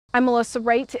I'm Melissa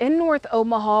Wright in North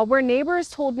Omaha, where neighbors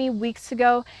told me weeks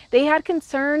ago they had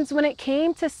concerns when it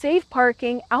came to safe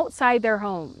parking outside their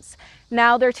homes.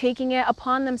 Now they're taking it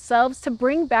upon themselves to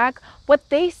bring back what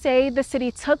they say the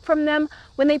city took from them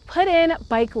when they put in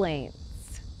bike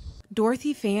lanes.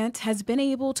 Dorothy Fant has been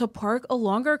able to park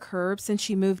along her curb since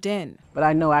she moved in. But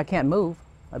I know I can't move.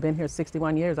 I've been here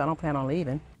 61 years. I don't plan on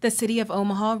leaving. The city of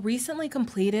Omaha recently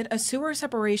completed a sewer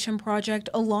separation project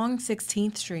along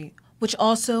 16th Street, which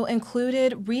also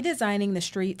included redesigning the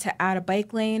street to add a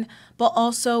bike lane, but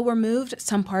also removed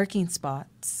some parking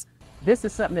spots. This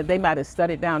is something that they might have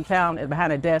studied downtown and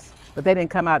behind a desk, but they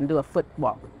didn't come out and do a foot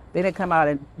walk. They didn't come out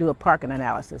and do a parking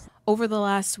analysis. Over the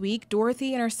last week,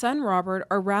 Dorothy and her son Robert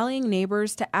are rallying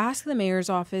neighbors to ask the mayor's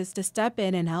office to step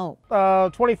in and help.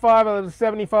 25 out of the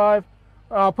 75.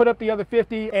 Put up the other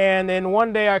 50, and then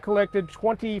one day I collected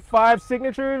 25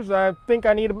 signatures. I think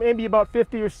I need maybe about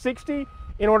 50 or 60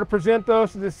 in order to present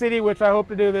those to the city, which I hope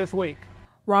to do this week.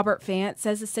 Robert Fant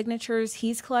says the signatures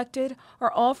he's collected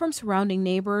are all from surrounding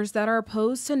neighbors that are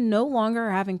opposed to no longer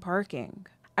having parking.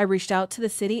 I reached out to the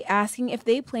city asking if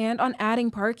they planned on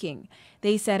adding parking.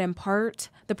 They said in part,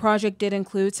 the project did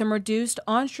include some reduced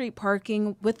on-street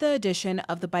parking with the addition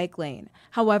of the bike lane.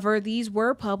 However, these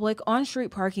were public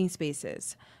on-street parking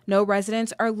spaces. No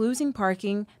residents are losing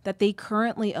parking that they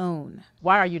currently own.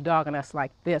 Why are you dogging us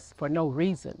like this for no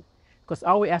reason? Because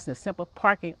all we're asking is simple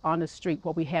parking on the street,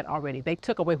 what we had already. They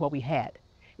took away what we had.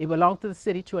 It belonged to the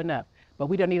city, true enough. But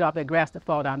we don't need all that grass to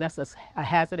fall down. That's a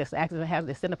hazard. It's an accident hazard.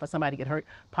 It's sending for somebody to get hurt,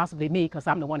 possibly me, because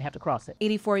I'm the one who have to cross it.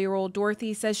 84-year-old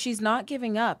Dorothy says she's not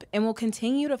giving up and will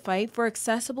continue to fight for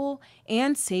accessible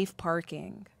and safe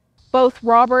parking. Both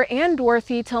Robert and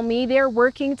Dorothy tell me they're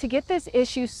working to get this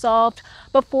issue solved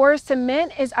before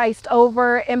cement is iced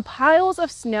over and piles of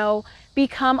snow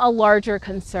become a larger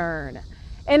concern.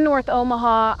 In North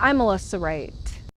Omaha, I'm Melissa Wright.